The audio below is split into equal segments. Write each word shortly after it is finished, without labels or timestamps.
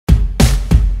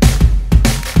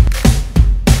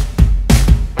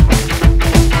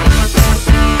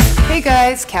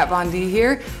guys, Kat Von D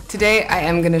here. Today I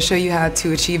am going to show you how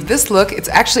to achieve this look. It's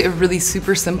actually a really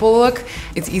super simple look.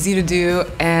 It's easy to do,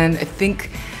 and I think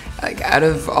like out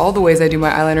of all the ways I do my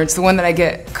eyeliner, it's the one that I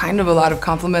get kind of a lot of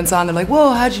compliments on. They're like,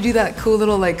 whoa, how'd you do that cool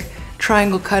little like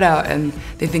triangle cutout? And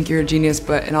they think you're a genius,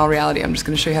 but in all reality, I'm just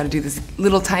going to show you how to do these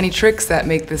little tiny tricks that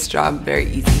make this job very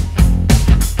easy.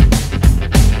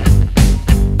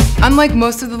 Unlike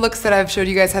most of the looks that I've showed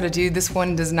you guys how to do, this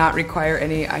one does not require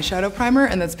any eyeshadow primer,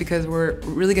 and that's because we're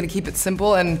really gonna keep it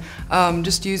simple and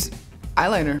just use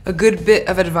eyeliner. A good bit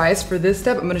of advice for this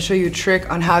step, I'm gonna show you a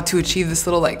trick on how to achieve this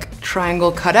little like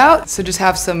triangle cutout. So just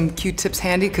have some Q-tips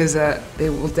handy because they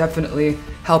will definitely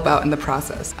help out in the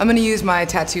process. I'm gonna use my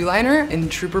tattoo liner in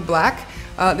Trooper Black.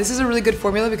 This is a really good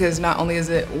formula because not only is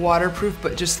it waterproof,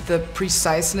 but just the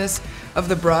preciseness of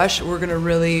the brush, we're gonna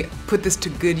really put this to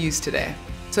good use today.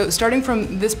 So starting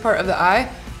from this part of the eye,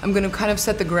 I'm gonna kind of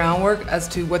set the groundwork as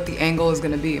to what the angle is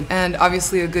gonna be. And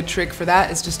obviously a good trick for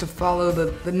that is just to follow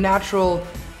the natural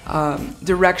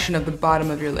direction of the bottom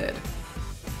of your lid.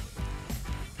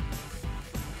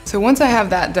 So once I have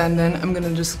that done, then I'm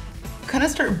gonna just kind of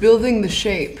start building the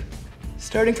shape.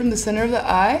 Starting from the center of the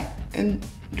eye and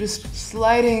just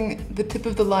sliding the tip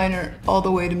of the liner all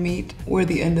the way to meet where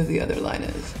the end of the other line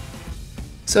is.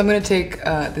 So I'm going to take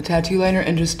the tattoo liner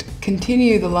and just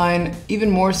continue the line even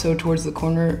more so towards the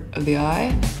corner of the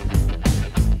eye.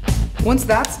 Once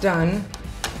that's done,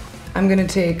 I'm going to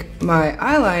take my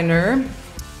eyeliner,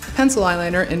 pencil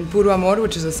eyeliner in Puro Amor,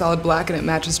 which is a solid black and it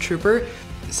matches Trooper.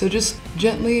 So just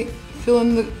gently fill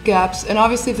in the gaps, and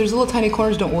obviously if there's little tiny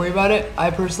corners, don't worry about it.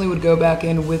 I personally would go back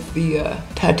in with the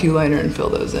tattoo liner and fill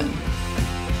those in.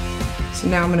 So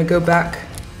now I'm going to go back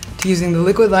to using the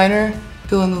liquid liner,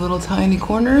 fill in the little tiny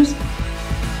corners.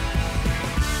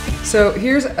 So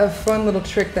here's a fun little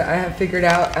trick that I have figured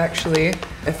out actually.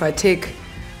 If I take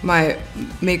my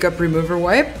makeup remover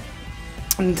wipe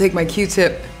and take my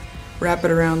Q-tip, wrap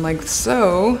it around like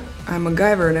so, I'm a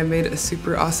MacGyver and I made a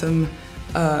super awesome,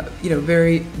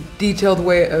 very detailed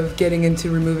way of getting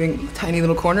into removing tiny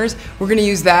little corners. We're gonna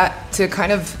use that to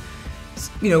kind of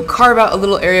carve out a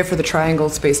little area for the triangle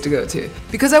space to go to.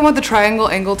 Because I want the triangle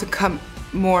angle to come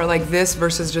more like this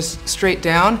versus just straight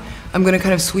down, I'm gonna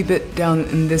kind of sweep it down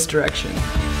in this direction.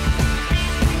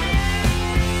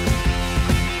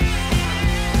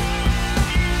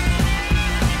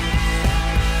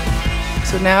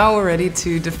 So now we're ready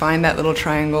to define that little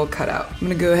triangle cutout. I'm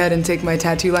gonna go ahead and take my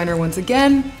tattoo liner once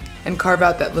again and carve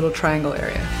out that little triangle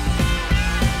area.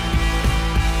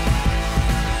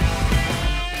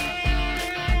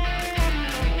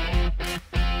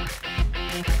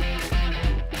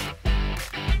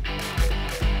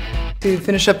 To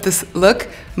finish up this look,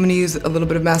 I'm gonna use a little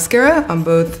bit of mascara on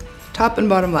both top and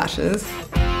bottom lashes.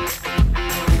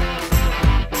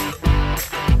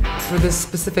 For this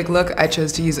specific look, I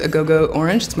chose to use a Go-Go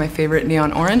Orange. It's my favorite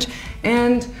neon orange.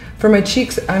 And for my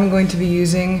cheeks, I'm going to be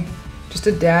using just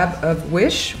a dab of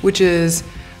Wish, which is,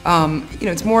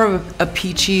 it's more of a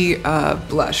peachy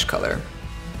blush color.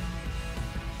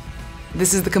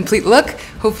 This is the complete look.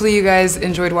 Hopefully you guys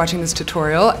enjoyed watching this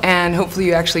tutorial, and hopefully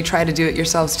you actually try to do it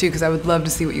yourselves too, because I would love to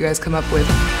see what you guys come up with.